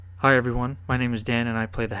Hi everyone, my name is Dan and I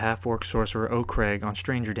play the half-orc sorcerer O'Craig on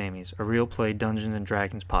Stranger Damies, a real play Dungeons &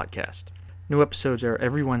 Dragons podcast. New episodes are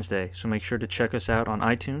every Wednesday, so make sure to check us out on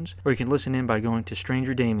iTunes, or you can listen in by going to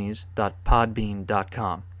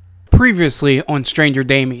strangerdamies.podbean.com. Previously on Stranger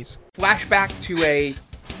Damies. Flashback to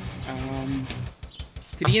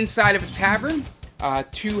the inside of a tavern.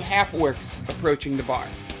 Two half-orcs approaching the bar.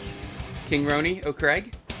 King Roni,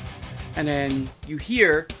 O'Craig. And then you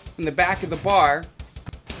hear from the back of the bar,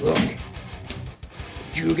 "Look,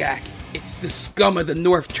 Jugak, it's the scum of the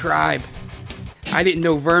North Tribe. I didn't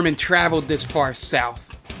know vermin traveled this far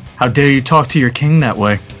south." How dare you talk to your king that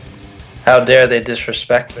way? How dare they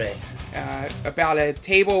disrespect me? About a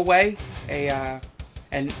table away,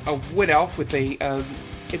 and a wood elf with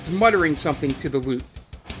it's muttering something to the lute.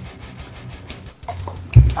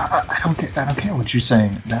 I don't care what you're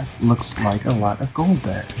saying. That looks like a lot of gold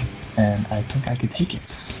there, and I think I could take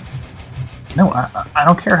it. No, I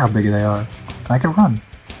don't care how big they are. I can run.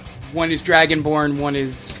 One is dragonborn, one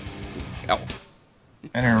is elf.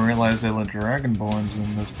 I didn't realize they let dragonborns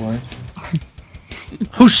in this place.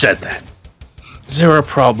 Who said that? Is there a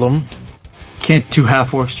problem? Can't two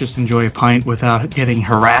half-orcs just enjoy a pint without getting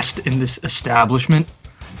harassed in this establishment?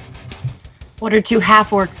 What are two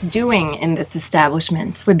half-orcs doing in this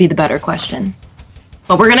establishment would be the better question.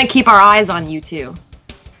 But we're gonna keep our eyes on you two.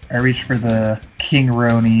 I reach for the King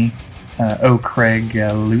Roni O'Craig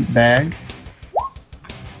loot bag.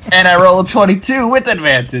 And I roll a 22 with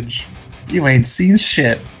advantage. You ain't seen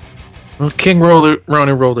shit. Well, King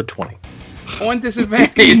Roni rolled a 20. On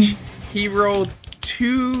disadvantage, he rolled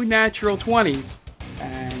 2 natural 20s.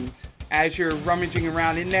 And as you're rummaging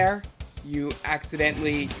around in there, you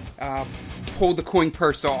accidentally pull the coin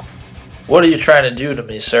purse off. What are you trying to do to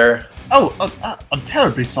me, sir? Oh, I'm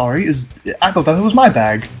terribly sorry. I thought that was my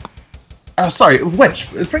bag. Sorry, Witch,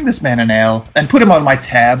 bring this man an ale and put him on my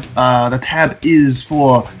tab. The tab is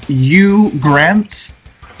for you, Grant.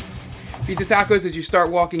 Pizza Tacos, as you start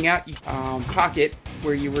walking out, pocket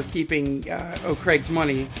where you were keeping O'Craig's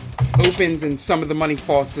money opens and some of the money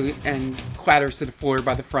falls and clatters to the floor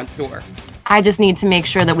by the front door. I just need to make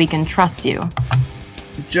sure that we can trust you.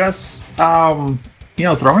 Just, throwing it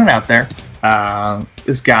out there.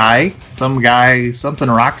 This guy, something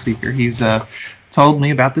Rockseeker, he's told me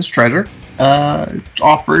about this treasure.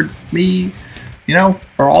 Offered me,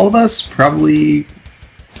 for all of us, probably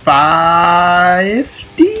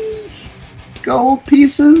 50 gold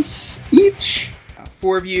pieces each.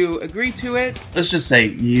 4 of you agree to it. Let's just say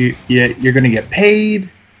you're going to get paid.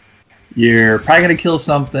 You're probably going to kill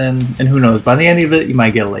something, and who knows, by the end of it, you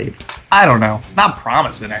might get laid. I don't know. Not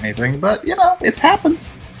promising anything, but, it's happened.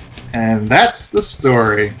 And that's the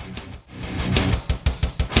story.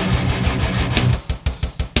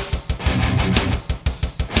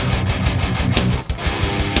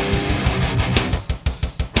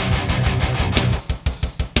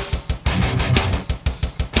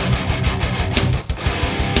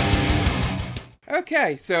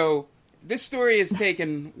 Okay, so this story has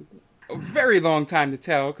taken a very long time to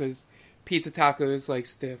tell because Pizza Tacos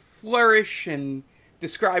likes to flourish and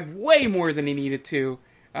describe way more than he needed to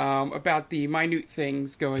about the minute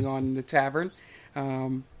things going on in the tavern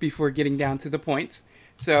before getting down to the points.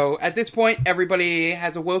 So at this point, everybody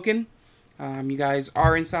has awoken. You guys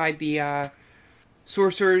are inside the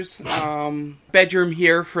sorcerer's bedroom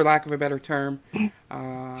here, for lack of a better term.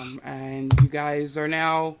 And you guys are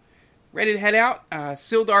now ready to head out.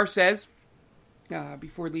 Sildar says,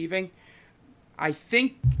 before leaving, I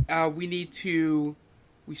think we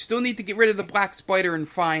still need to get rid of the Black Spider and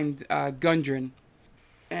find Gundren.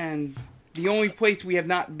 And the only place we have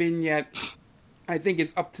not been yet, I think,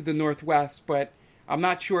 is up to the northwest, but I'm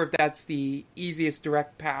not sure if that's the easiest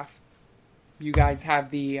direct path. You guys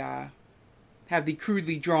have the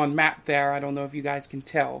crudely drawn map there. I don't know if you guys can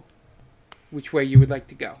tell which way you would like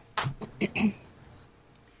to go.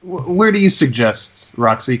 Where do you suggest,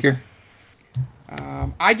 Rockseeker?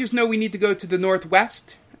 I just know we need to go to the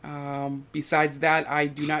northwest. Besides that, I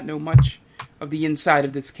do not know much of the inside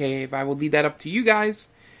of this cave. I will leave that up to you guys.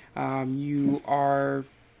 You are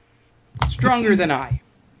stronger than I.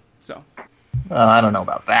 So. I don't know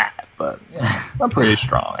about that, but I'm pretty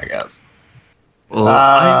strong, I guess.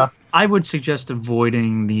 Well, I would suggest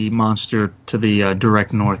avoiding the monster to the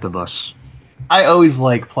direct north of us. I always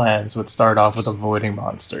like plans that start off with avoiding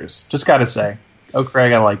monsters. Just gotta say. Oh,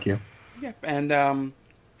 Craig, I like you. Yep, and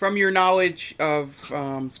from your knowledge of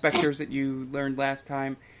specters that you learned last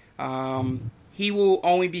time, he will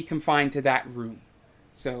only be confined to that room.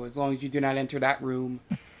 So as long as you do not enter that room,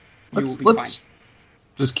 you will be fine.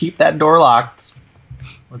 Just keep that door locked.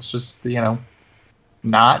 Let's just,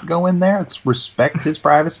 not go in there. Let's respect his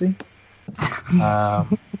privacy.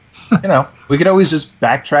 We could always just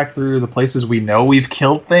backtrack through the places we know we've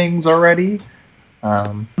killed things already.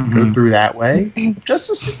 Go through that way. Just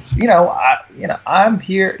to see, I'm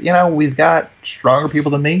here. We've got stronger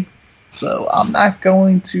people than me, so I'm not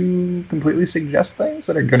going to completely suggest things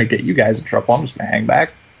that are going to get you guys in trouble. I'm just going to hang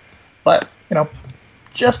back. But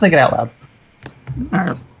just thinking out loud. All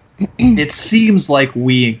right. It seems like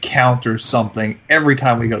we encounter something every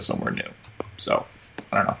time we go somewhere new. So,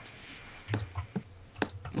 I don't know.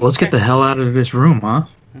 Well, let's get the hell out of this room, huh?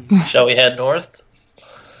 Shall we head north?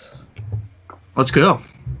 Let's go.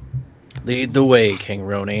 Lead the way, King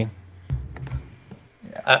Roni.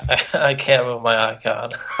 I can't move my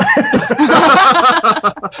icon.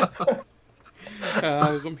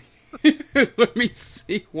 Let me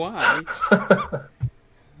see why.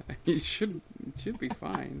 It should be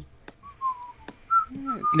fine.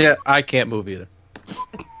 Yeah, I can't move either.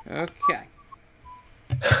 Okay.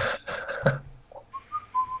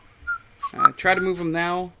 Try to move them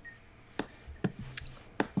now.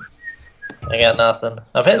 I got nothing.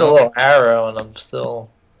 I've hit the little arrow and I'm still...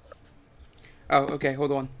 Oh, okay,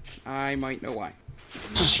 hold on. I might know why.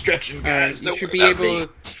 Just stretching, guys. You should be able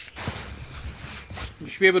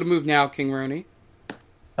to move now, King Roni.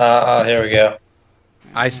 Here we go.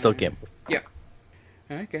 I still can't move. Yeah.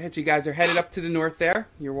 All right, go ahead. So you guys are headed up to the north there.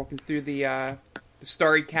 You're walking through the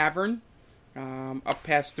Starry Cavern, up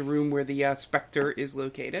past the room where the Spectre is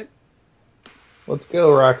located. Let's go,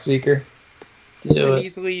 Rockseeker. Do it.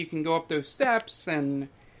 Easily, you can go up those steps and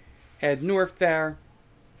head north there.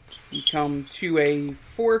 You come to a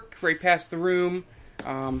fork right past the room.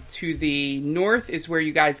 To the north is where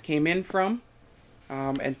you guys came in from.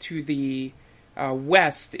 And to the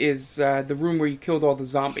west is the room where you killed all the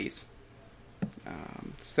zombies.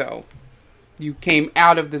 So you came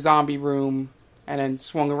out of the zombie room and then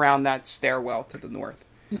swung around that stairwell to the north.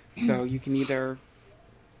 So you can either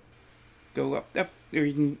go up, or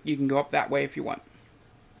you can go up that way if you want.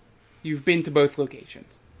 You've been to both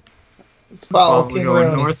locations. Let's follow We're King going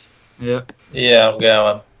Roni. north. Yep. Yeah, I'm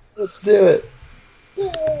going. Let's do it.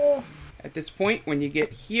 Yeah. At this point, when you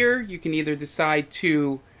get here, you can either decide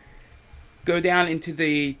to go down into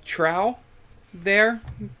the trowel there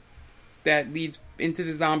that leads into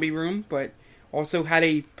the zombie room, but also had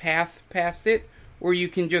a path past it, or you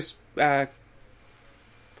can just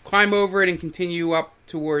climb over it and continue up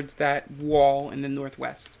towards that wall in the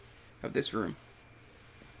northwest of this room.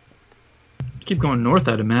 Keep going north,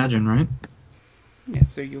 I'd imagine, right? Yeah,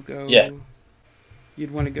 so you'll go... Yeah.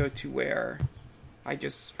 You'd want to go to where I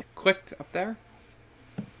just clicked up there.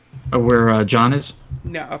 Where John is?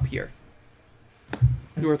 No, up here.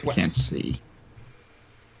 Northwest. Can't see.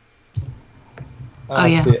 Oh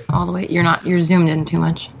yeah, all the way. You're zoomed in too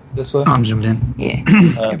much. This way? I'm zoomed in. Yeah,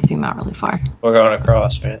 you have to zoom out really far. We're going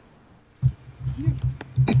across, right?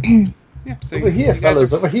 Yep, so Over here, you guys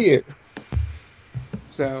fellas, are- over here.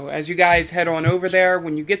 So as you guys head on over there,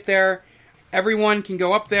 when you get there, everyone can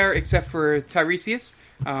go up there except for Tiresias.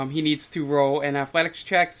 He needs to roll an athletics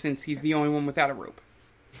check since he's the only one without a rope.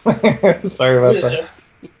 Sorry about that.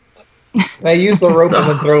 Can I use the rope and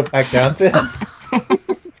then throw it back down to him?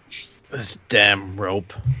 This damn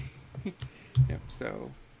rope. Yep.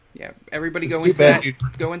 So yeah, everybody It's go too into bad that. you-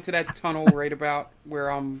 Go into that tunnel right about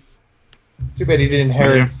where I'm. It's too bad you didn't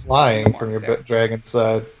inherit Yeah. flying from your dragon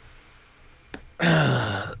side.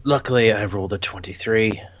 Luckily, I rolled a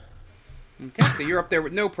 23. Okay, so you're up there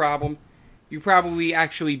with no problem. You probably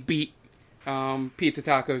actually beat Pizza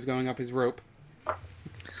Tacos going up his rope.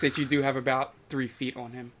 Since you do have about 3 feet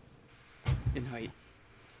on him in height.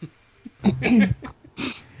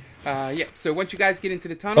 Yeah, so once you guys get into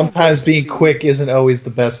the tunnel... Sometimes go to being the- quick isn't always the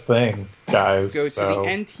best thing, guys. Go to so. the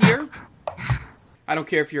end here. I don't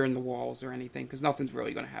care if you're in the walls or anything, because nothing's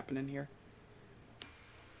really going to happen in here.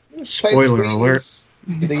 Tight Spoiler squeeze.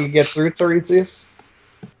 You think you get through, Tiresias?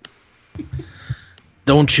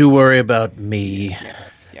 Don't you worry about me.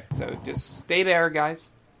 Yeah, so just stay there, guys.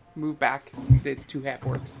 Move back. The 2 half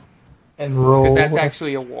works. And roll. Because that's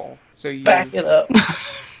actually a wall. So you... Back it up.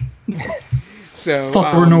 So,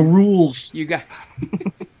 Thought there were no rules. You got.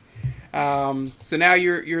 So now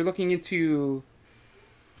you're looking into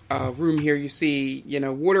a room here. You see,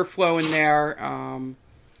 water flow in there.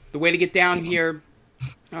 The way to get down here,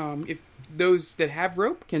 if those that have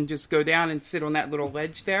rope can just go down and sit on that little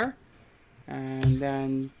ledge there, and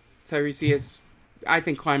then Tiresias, I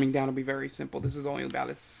think climbing down will be very simple. This is only about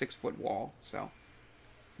a 6-foot wall, so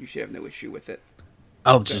you should have no issue with it.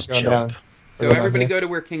 I'll just Go jump. down. So Go down everybody here. go to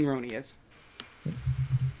where King Roni is.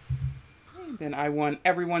 Then I want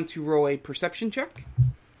everyone to roll a perception check.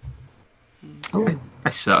 Oh,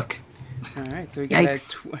 suck. All right, so we got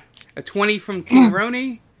Yikes. a 20 from King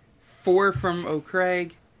Roni, 4 from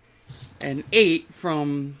O'Craig, and 8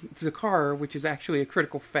 from Zakar, which is actually a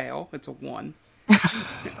critical fail. It's a 1.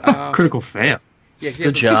 Critical fail. Yeah, she Good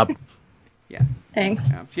has job. Thanks.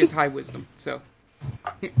 she has high wisdom, so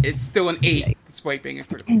it's still an 8 despite being a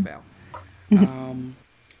critical fail.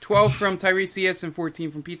 12 from Tiresias and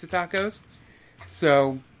 14 from Pizza Tacos.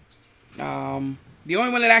 So, the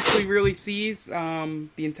only one that actually really sees the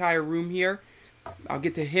entire room here, I'll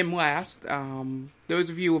get to him last. Those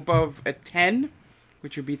of you above a 10,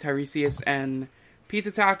 which would be Tiresias and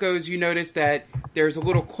Pizza Tacos, you notice that there's a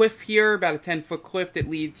little cliff here, about a 10-foot cliff that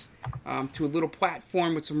leads to a little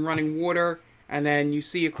platform with some running water, and then you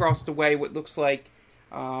see across the way what looks like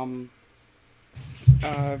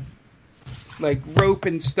rope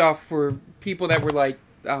and stuff for people that were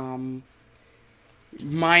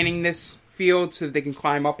mining this field so that they can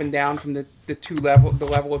climb up and down from the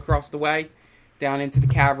level across the way down into the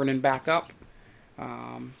cavern and back up.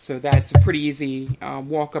 So that's a pretty easy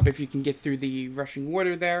walk up if you can get through the rushing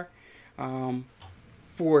water there.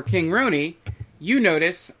 For King Roni, you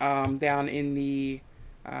notice down in the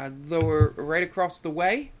lower, right across the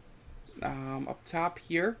way, up top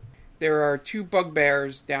here, there are 2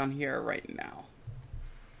 bugbears down here right now.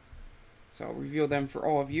 So I'll reveal them for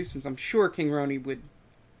all of you, since I'm sure King Roni would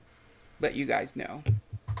let you guys know.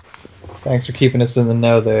 Thanks for keeping us in the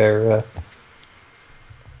know there.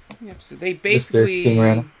 Yep, so they Mr. basically... King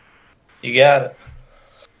Randall. You got it.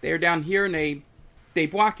 They're down here, and they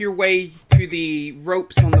block your way to the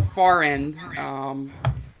ropes on the far end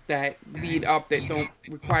that lead up, that don't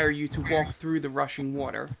require you to walk through the rushing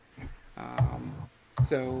water.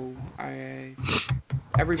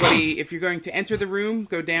 Everybody, if you're going to enter the room,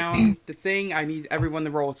 go down the thing. I need everyone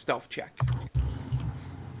to roll a stealth check.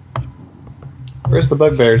 Where's the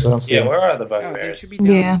bugbears? I don't see Yeah, them. where are the Oh, they bugbears? should be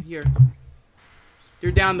down here.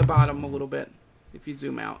 They're down the bottom a little bit, if you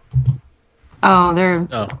zoom out. Oh, they're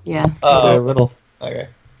Oh, yeah. They're little. Okay.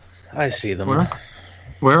 I see them.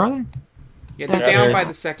 Where are they? Yeah, they're They're down by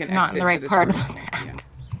the second not exit in the to right this part of room. the map. Yeah,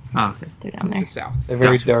 Oh, okay. They're down the there. south. They're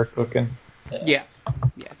very Gotcha. dark looking. Yeah.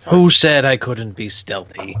 It's hard. Who said I couldn't be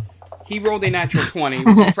stealthy? He rolled a natural 20,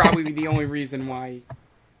 which is probably the only reason why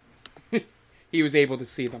he was able to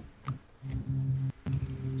see them.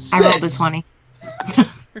 I rolled a 20.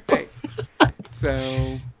 Right.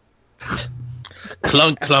 So,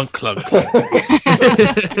 Clunk, clunk, clunk.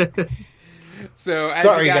 so as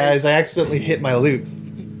Sorry, you guys. I accidentally hit my loot.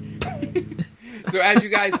 So as you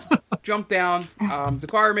guys jump down,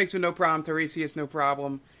 Zakara makes with no problem. Tiresias, no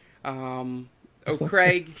problem.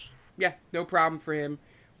 O'Craig, yeah, no problem for him.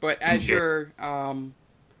 But as your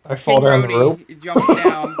I fall King down the rope. Roni jumps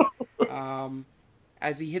down,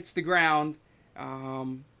 as he hits the ground,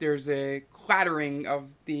 there's a clattering of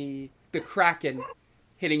the kraken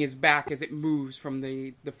hitting his back as it moves from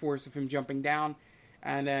the force of him jumping down.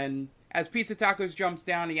 And then as Pizza Tacos jumps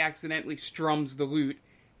down, he accidentally strums the loot.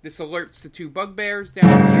 This alerts the 2 bugbears down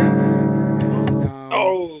here.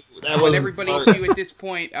 And, That but everybody to you at this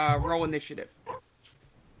point, roll initiative.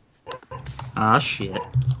 Ah, shit.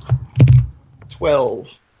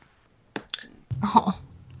 12. Oh,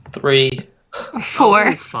 3.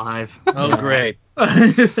 4. 5. Oh, great.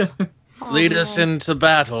 Lead us into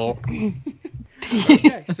battle.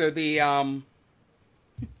 Okay, so the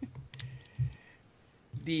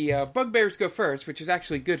bugbears go first, which is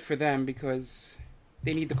actually good for them because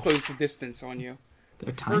they need to close the distance on you.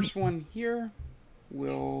 They're The tiny. first one here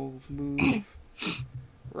will move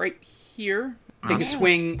right here. Take a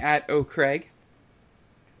swing at O'Craig.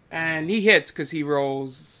 And he hits because he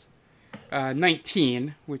rolls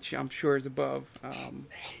 19, which I'm sure is above.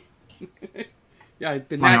 Yeah,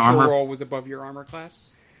 the My natural armor. roll was above your armor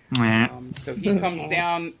class. So he comes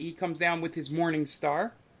down. He comes down with his Morning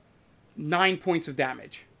Star. 9 points of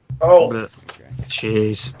damage. Oh,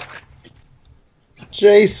 Jeez.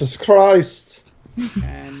 Jesus Christ.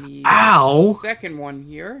 And the Ow. second one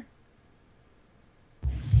here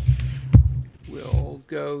will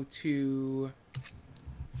go to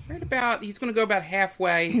right about. He's going to go about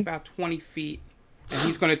halfway, about 20 feet, and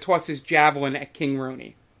he's going to toss his javelin at King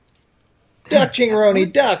Roni. Duck,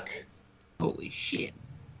 Chingaroni, duck. Holy shit.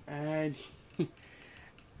 And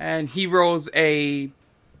he rolls a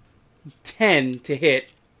 10 to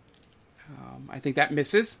hit. I think that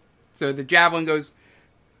misses. So the javelin goes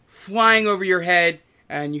flying over your head,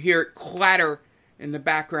 and you hear it clatter in the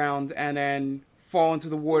background, and then fall into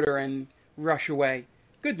the water and rush away.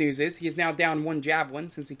 Good news is he is now down 1 javelin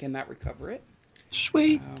since he cannot recover it.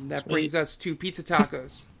 Sweet. That brings us to Pizza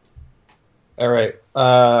Tacos. All right.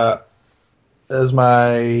 As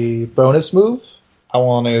my bonus move, I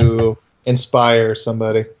want to inspire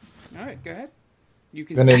somebody. All right, go ahead. You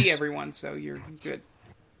can Gonna see everyone, so you're good.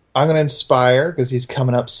 I'm going to inspire because he's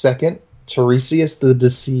coming up second. Tiresias the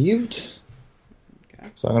Deceived. Okay.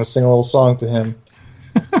 So I'm going to sing a little song to him.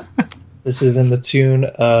 This is in the tune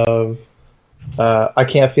of I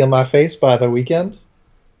Can't Feel My Face by The Weeknd.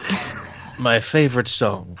 My favorite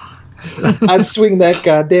song. I'd swing that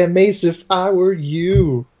goddamn mace if I were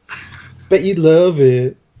you. Bet you'd love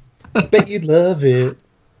it. Bet you'd love it.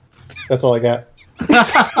 That's all I got.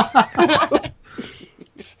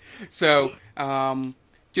 So,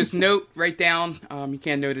 just note, write down, you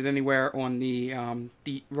can't note it anywhere on the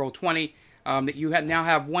Roll20, that you now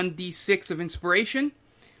have 1d6 of inspiration,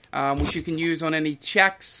 which you can use on any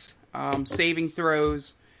checks, saving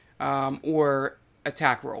throws, or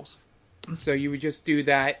attack rolls. So you would just do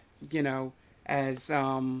that, as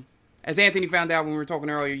Anthony found out when we were talking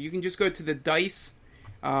earlier, you can just go to the dice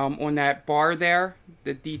on that bar there,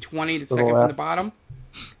 the D20, the second from the bottom,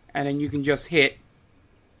 and then you can just hit,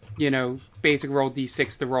 basic roll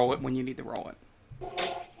D6 to roll it when you need to roll it.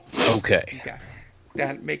 Okay.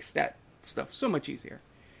 That makes that stuff so much easier.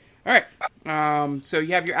 All right. So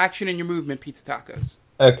you have your action and your movement, Pizza Tacos.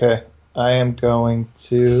 Okay. I am going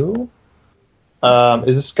to...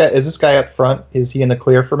 is this guy up front? Is he in the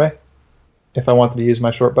clear for me? If I wanted to use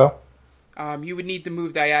my short bow? You would need to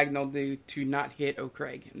move diagonal to not hit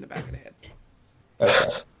O'Craig in the back of the head.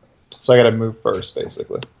 Okay. So I gotta move first,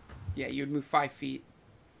 basically. Yeah, you would move 5 feet.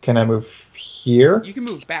 Can I move here? You can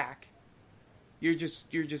move back. You're just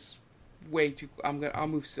way too. I'll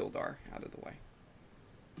move Sildar out of the way.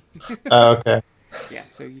 Oh, okay. Yeah,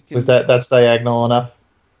 so you can. That's diagonal enough?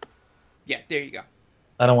 Yeah, there you go.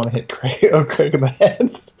 I don't want to hit Craig in the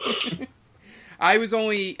head. I was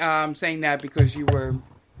only saying that because you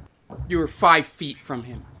were 5 feet from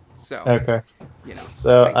him. So Okay.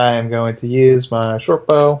 So Right. I am going to use my short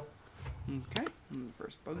bow. Okay.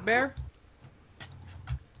 First bugbear.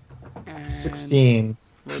 And 16.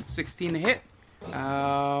 Rolled 16 to hit.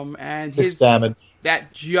 And 6 damage.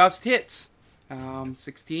 that just hits.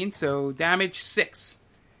 16, so damage 6.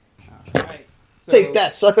 All right. So, Take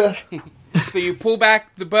that, sucker! So you pull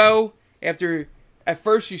back the bow after. At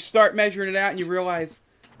first, you start measuring it out, and you realize,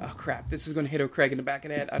 oh crap, this is going to hit O'Craig in the back of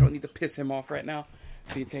the head. I don't need to piss him off right now.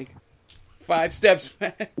 So you take 5 steps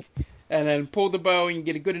back, and then pull the bow, and you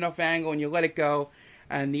get a good enough angle, and you let it go,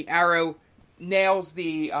 and the arrow nails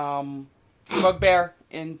the bugbear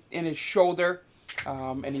in his shoulder,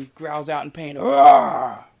 and he growls out in pain.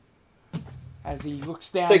 Arrgh! As he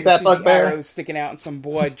looks down, Take you that, see the bugbear. arrow sticking out and some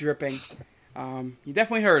blood dripping. You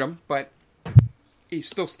definitely hurt him, but he's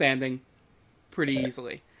still standing pretty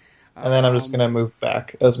easily. And then I'm just going to move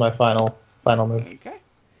back as my final move. Okay.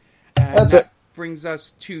 And That's that it. brings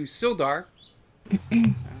us to Sildar.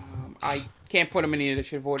 I can't put him in the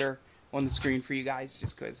initiative order on the screen for you guys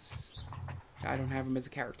just because I don't have him as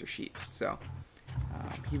a character sheet. So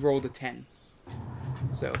he rolled a 10.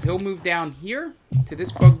 So he'll move down here to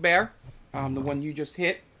this bugbear, the one you just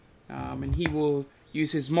hit, and he will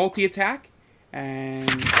use his multi-attack and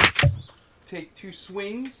take 2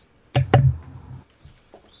 swings.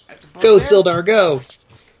 At the Go, bugbear. Sildar, go!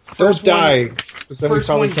 Don't First one- die, because then we first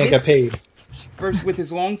probably one can't get hits. paid. First with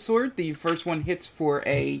his longsword, the first one hits for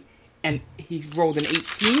and he rolled an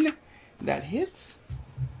 18. That hits.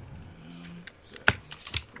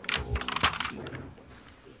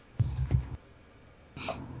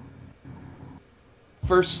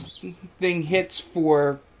 First thing hits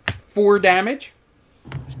for 4 damage.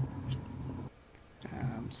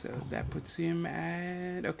 So that puts him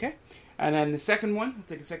at okay. And then the second one, I'll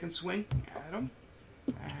take a second swing at him.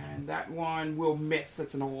 And that one will miss.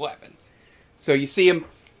 That's an 11. So you see him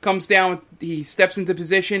comes down, he steps into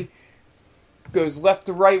position, goes left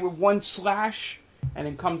to right with 1 slash, and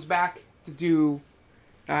then comes back to do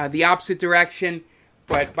the opposite direction.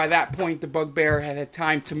 But by that point, the bugbear had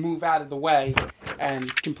time to move out of the way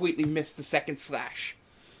and completely missed the second slash.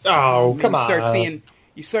 Oh, And come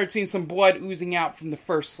you start seeing some blood oozing out from the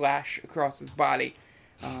first slash across his body.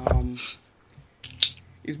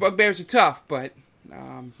 These bugbears are tough, but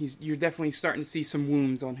you're definitely starting to see some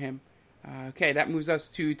wounds on him. Okay, that moves us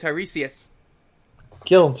to Tiresias.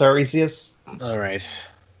 Kill him, Tiresias. All right.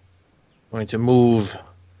 Going to move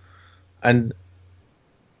and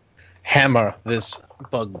hammer this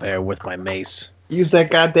bugbear with my mace. Use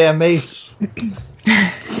that goddamn mace.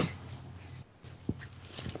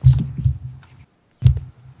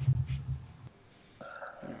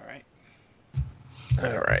 All right.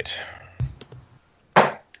 All right.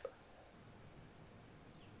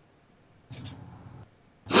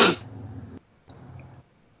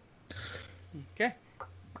 Okay.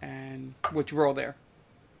 And What'd you roll there?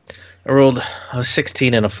 I rolled a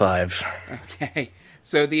 16 and a 5. Okay,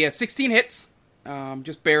 so the 16 hits,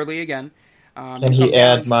 just barely again. Can you come he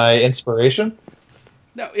down- add my inspiration?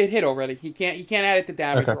 No, it hit already. He can't add it to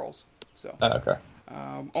damage Okay. rolls. So Okay,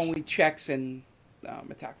 only checks and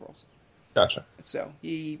attack rolls. gotcha. So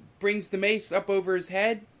he brings the mace up over his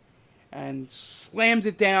head and slams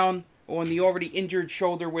it down on the already injured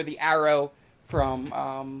shoulder where the arrow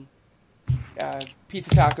from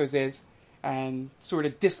Pizza Tacos is, and sort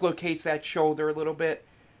of dislocates that shoulder a little bit.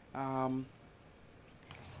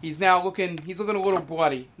 He's looking a little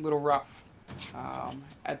bloody, a little rough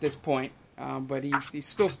at this point, but he's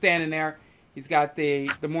still standing there. He's got the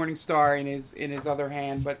Morning Star in his other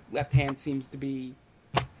hand, but left hand seems to be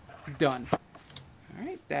done. All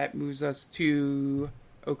right, that moves us to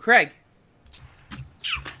O'Craig.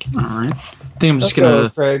 All right. I think I'm just Let's go, gonna.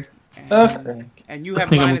 Craig. And, Okay. and you have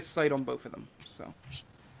think line I'm- of sight on both of them. So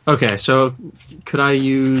Okay, so could I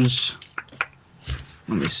use?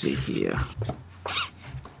 Let me see here.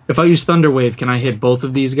 If I use Thunder Wave, can I hit both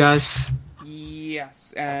of these guys?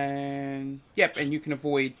 yes, and yep, and you can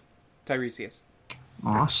avoid Tiresias.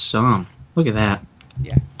 Awesome. Look at that.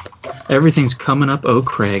 Yeah. Everything's coming up. Oh,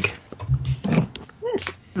 Craig.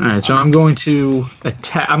 All right, so I'm going to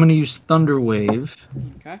attack. I'm going to use Thunder Wave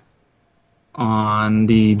Okay. on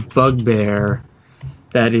the bugbear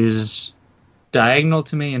that is diagonal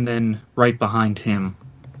to me and then right behind him.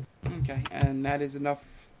 Okay, and that is enough.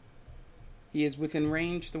 He is within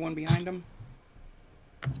range, the one behind him.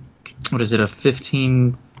 What is it, a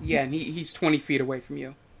 15? Yeah, and he's 20 feet away from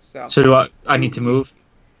you. So So do I need to move?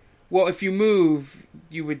 well, if you move,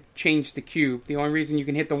 you would change the cube. The only reason you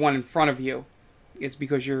can hit the one in front of you is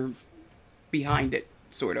because you're behind it,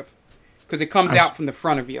 sort of, because it comes out from the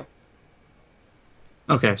front of you.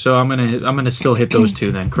 Okay, so I'm gonna still hit those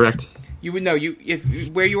two then, correct? You would know if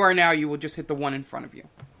where you are now, you will just hit the one in front of you.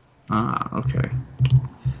 Ah, okay.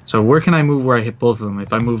 So where can I move where I hit both of them?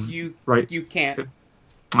 If I move You right, you can't.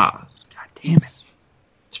 god damn it! He's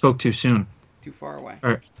Spoke too soon. too far away.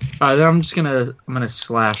 All right, then I'm gonna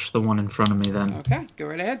slash the one in front of me then. Okay, go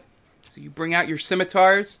right ahead. So you bring out your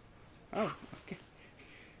scimitars. Oh, okay.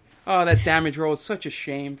 Oh, that damage roll is such a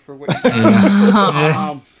shame for what you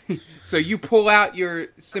Yeah. so you pull out your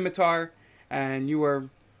scimitar and you are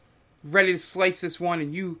ready to slice this one,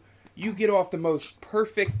 and you get off the most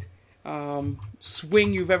perfect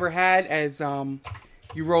swing you've ever had as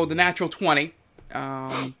you rolled a natural 20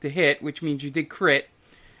 to hit, which means you did crit.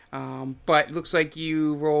 But it looks like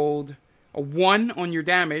you rolled a 1 on your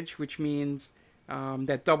damage, which means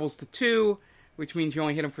that doubles to 2, which means you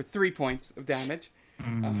only hit him for 3 points of damage.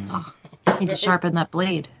 Need to sharpen that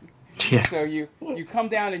blade. Yeah. So you come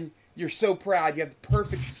down and you're so proud. You have the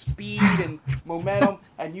perfect speed and momentum,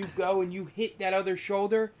 and you go and you hit that other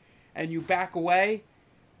shoulder, and you back away,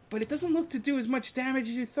 but it doesn't look to do as much damage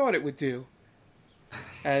as you thought it would do.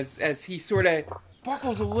 As he sort of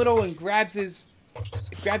buckles a little and grabs his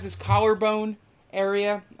collarbone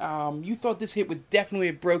area. You thought this hit would definitely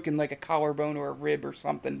have broken like a collarbone or a rib or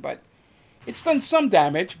something, but it's done some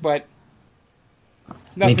damage. But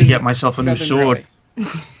I need to get myself a new nothing sword. really.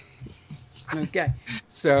 Okay,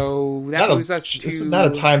 so that moves us to. This is not a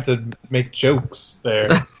time to make jokes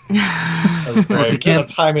there. you There's can't-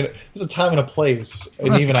 a time and a place,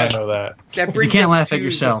 and even I know that. That brings can't us laugh to at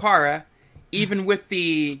yourself. Zakara. Even with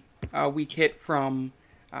the weak hit from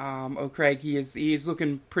O'Craig, he is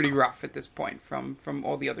looking pretty rough at this point from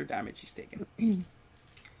all the other damage he's taken.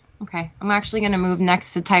 Okay, I'm actually going to move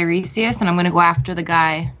next to Tiresias, and I'm going to go after the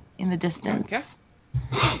guy in the distance. Okay.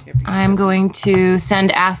 I'm going to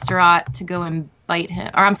send Astaroth to go and bite him.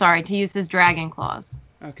 Or I'm sorry, to use his dragon claws.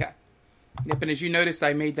 Okay. Yep, and as you noticed,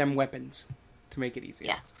 I made them weapons to make it easier.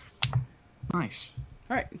 Yes. Nice.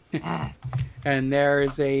 All right. Yes. And there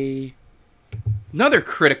is another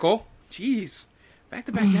critical. Jeez.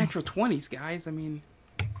 Back-to-back natural 20s, guys. I mean,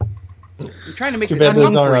 I'm trying to make Too this bad fun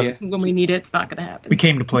those for aren't you. When we need it, it's not going to happen. We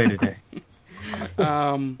came to play today.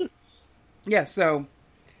 Yeah, so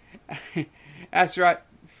Astaroth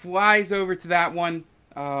flies over to that one,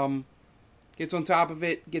 gets on top of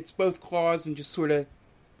it, gets both claws, and just sort of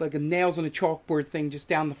like a nails on a chalkboard thing just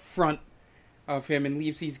down the front of him, and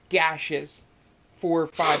leaves these gashes 4 or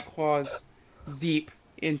 5 claws deep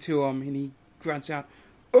into him, and he grunts out,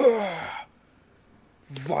 "Ugh,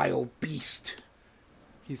 vile beast,"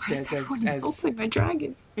 he says as my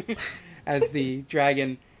dragon. as the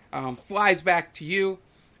dragon flies back to you,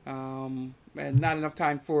 and not enough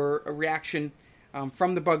time for a reaction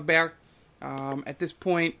from the bugbear. At this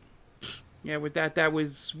point, yeah, with that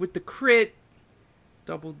was with the crit,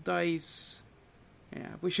 double dice, Yeah,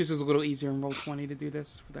 I wish this was a little easier in Roll20 to do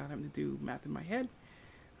this without having to do math in my head.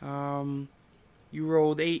 You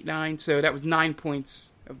rolled 8, 9, so that was 9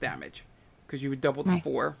 points of damage because you would double the Nice.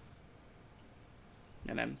 4.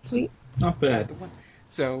 And then Sweet. Not add bad. the 1.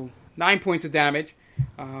 So 9 points of damage.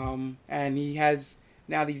 And he has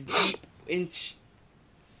now these deep inch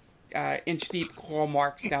deep claw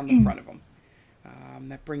marks down the front of him.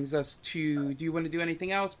 That brings us to, do you want to do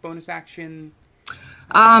anything else? Bonus action?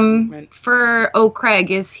 For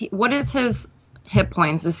O'Craig, what is his hit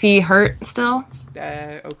points? Is he hurt still?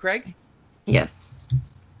 O'Craig?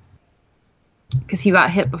 Yes. Because he got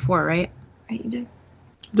hit before, right? Right, you did?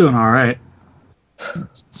 Doing all right.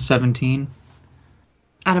 17.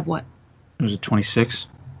 Out of what? It was a 26.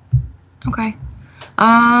 Okay.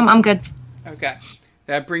 I'm good. Okay.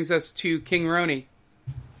 That brings us to King Roni.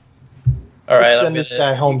 All right, Send this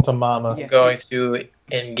guy home to mama. Yeah. I'm going to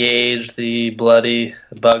engage the bloody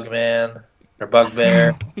bugman or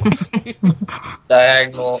bugbear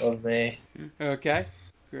diagonal of me. Okay.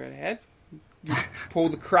 Go right ahead. You pull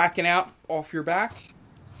the Kraken out off your back.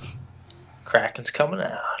 Kraken's coming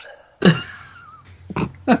out.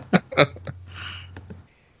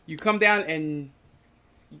 You come down and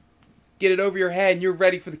get it over your head, and you're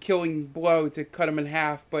ready for the killing blow to cut him in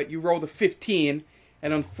half, but you rolled a 15,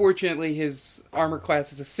 and unfortunately his armor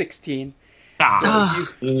class is a 16. So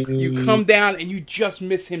you come down and you just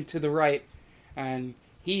miss him to the right, and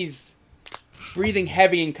he's breathing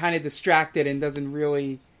heavy and kind of distracted and doesn't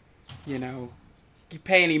really,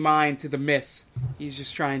 pay any mind to the miss. He's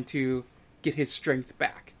just trying to get his strength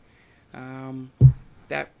back.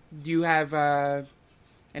 Do you have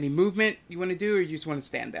any movement you want to do, or you just want to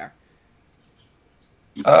stand there?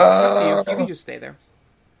 It's up to you. You can just stay there.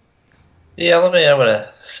 Yeah, I'm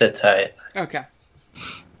gonna sit tight. Okay.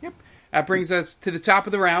 Yep. That brings us to the top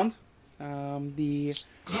of the round. The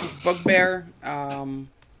bugbear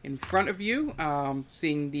in front of you,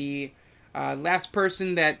 seeing the last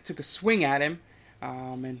person that took a swing at him,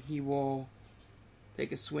 and he will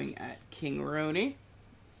take a swing at King Roni.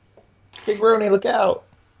 Big Roni, look out!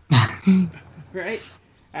 Right?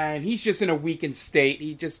 And he's just in a weakened state.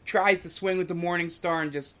 He just tries to swing with the Morning Star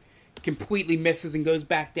and just completely misses and goes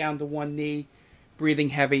back down to one knee, breathing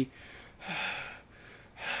heavy,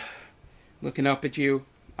 looking up at you.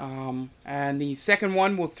 And the second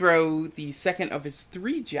one will throw the second of his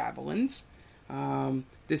 3 javelins,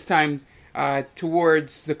 this time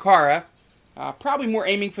towards Zakara. Probably more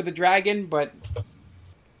aiming for the dragon, but...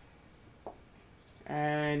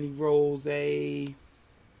 And he rolls a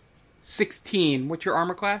 16. What's your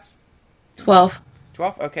armor class? 12.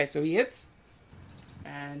 12? Okay, so he hits.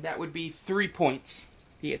 And that would be 3 points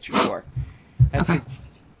he hits you for.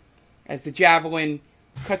 As the javelin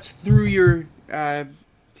cuts through your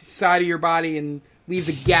side of your body and leaves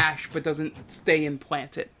a gash but doesn't stay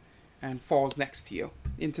implanted. And falls next to you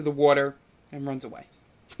into the water and runs away.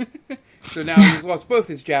 So now he's lost both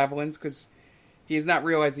his javelins because he has not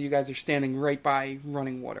realized that you guys are standing right by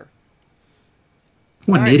running water.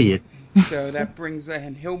 What an Alright. idiot. So that brings,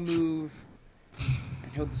 and he'll move,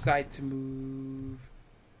 and he'll decide to move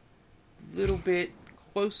a little bit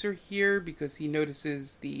closer here because he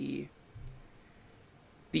notices the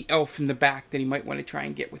elf in the back that he might want to try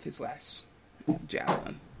and get with his last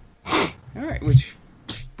javelin. Alright, which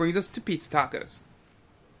brings us to pizza tacos.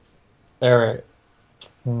 All right.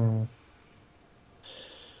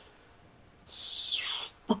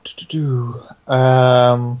 What to do?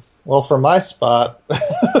 Well, for my spot,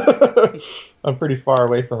 I'm pretty far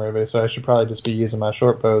away from everybody, so I should probably just be using my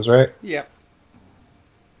short bows, right? Yep.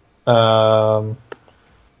 Can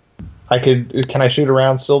I shoot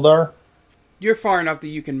around Sildar? You're far enough that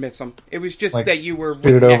you can miss him. It was just Like, that you were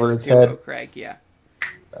shoot it right over next his to head? O'Craig, yeah.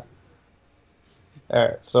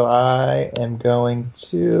 Alright, so I'm going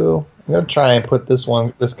to try and put this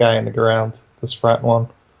guy in the ground, this front one.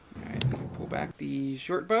 Alright, so you pull back the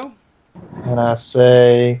short bow. And I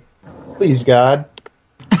say, please, God.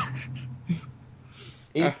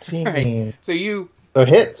 18. Alright, so you So it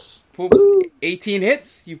hits. pull 18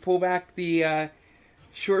 hits. You pull back the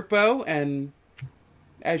short bow, and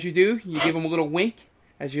as you do, you give him a little wink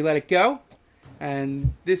as you let it go.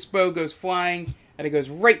 And this bow goes flying, and it goes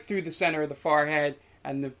right through the center of the forehead,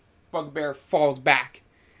 and the bugbear falls back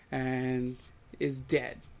and is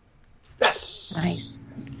dead. Yes! Nice.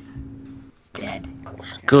 Dead.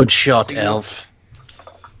 Good shot, So you- elf.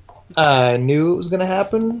 I knew it was going to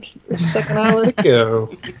happen the second I let it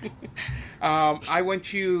go. I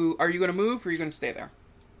want you... Are you going to move, or are you going to stay there?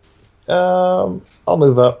 I'll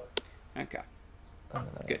move up. Okay.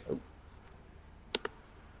 Good.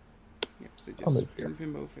 Yep, so I'll just move here. move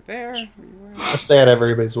him over there. Where you were. I'll stay out of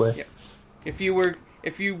everybody's way. Yep. If you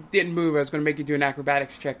didn't move, I was going to make you do an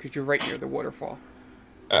acrobatics check because you're right near the waterfall.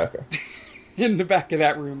 Okay. In the back of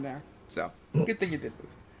that room there. So, good thing you did move.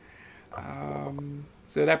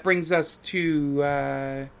 So that brings us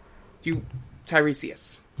to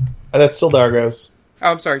Tiresias. And that's Sildar goes.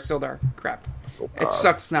 Oh, I'm sorry, Sildar. Crap. Sildar. It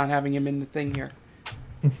sucks not having him in the thing here.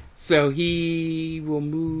 So he will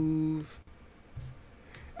move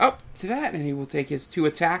up to that, and he will take his 2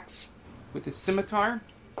 attacks with his scimitar.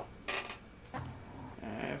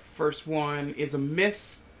 First one is a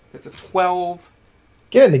miss. That's a 12.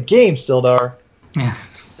 Get in the game, Sildar. Yeah.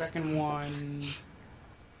 Second one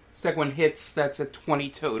hits. That's a 20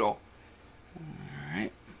 total.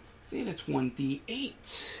 Alright. See, that's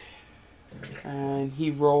 1d8. And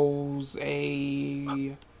he rolls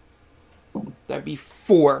that'd be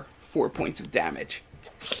 4 points of damage.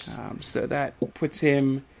 So that puts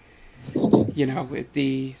him, if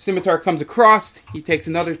the scimitar comes across, he takes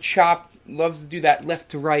another chop. Loves to do that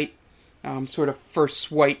left to right, sort of first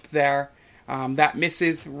swipe there. That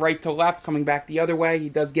misses right to left, coming back the other way. He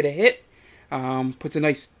does get a hit. Puts a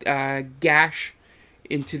nice gash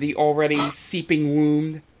into the already seeping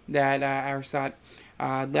wound that Arasat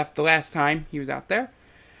left the last time he was out there.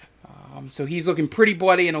 So he's looking pretty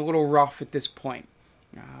bloody and a little rough at this point.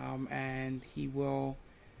 And he will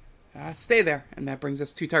stay there. And that brings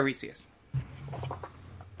us to Tiresias.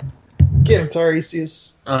 Get him,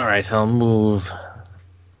 Tiresias. All right, I'll move.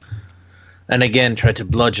 And again, try to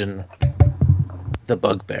bludgeon the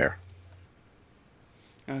bugbear.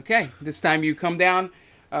 Okay, this time you come down,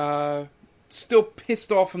 still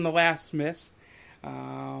pissed off from the last miss,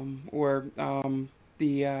 the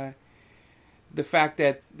fact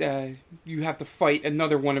that you have to fight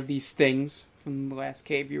another one of these things from the last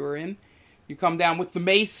cave you were in. You come down with the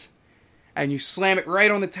mace, and you slam it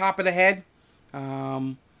right on the top of the head,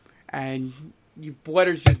 and your blood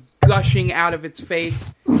is just gushing out of its face.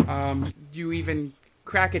 You even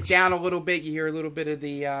crack it down a little bit. You hear a little bit of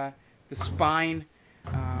the spine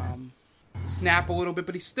snap a little bit,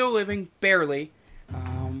 but he's still living, barely.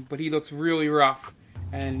 But he looks really rough.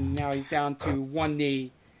 And now he's down to one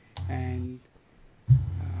knee and,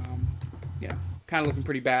 kind of looking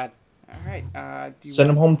pretty bad. All right. Send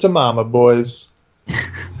him home to mama, boys.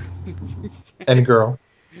 And girl.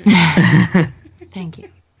 Thank you.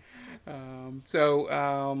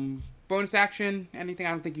 Bonus action, anything? I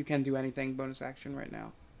don't think you can do anything bonus action right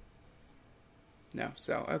now. No,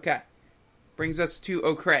 so, okay. Brings us to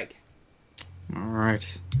O'Craig.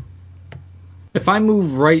 Alright. If I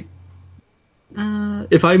move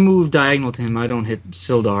if I move diagonal to him, I don't hit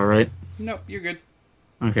Sildar, right? Nope, you're good.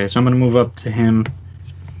 Okay, so I'm going to move up to him.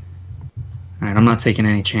 Alright, I'm not taking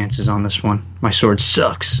any chances on this one. My sword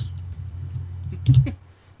sucks.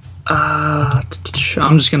 I'm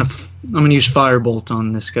just going to... I'm going to use Firebolt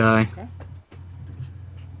on this guy.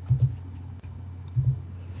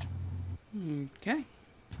 Okay.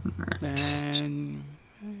 Alright. And...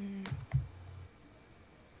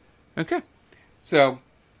 Okay. So,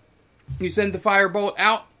 you send the Firebolt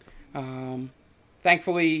out.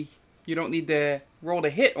 Thankfully, you don't need to roll to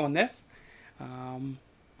hit on this.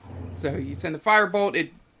 So, you send the Firebolt.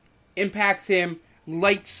 It impacts him,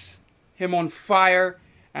 lights him on fire,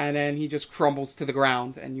 and then he just crumbles to the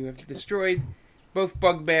ground. And you have destroyed both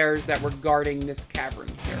bugbears that were guarding this cavern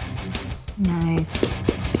here. Nice.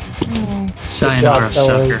 Sayonara, Good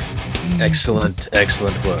job, sucker.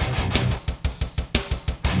 Excellent work.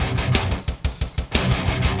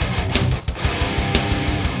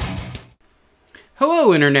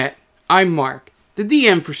 Hello, Internet. I'm Mark, the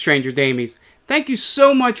DM for Stranger Damies. Thank you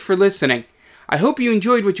so much for listening. I hope you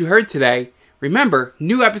enjoyed what you heard today. Remember,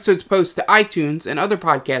 new episodes post to iTunes and other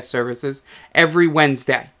podcast services every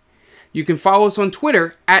Wednesday. You can follow us on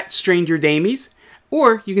Twitter at Stranger Damies,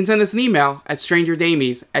 or you can send us an email at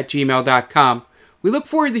strangerdamies@gmail.com. We look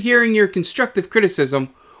forward to hearing your constructive criticism,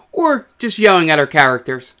 or just yelling at our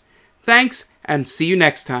characters. Thanks, and see you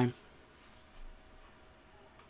next time.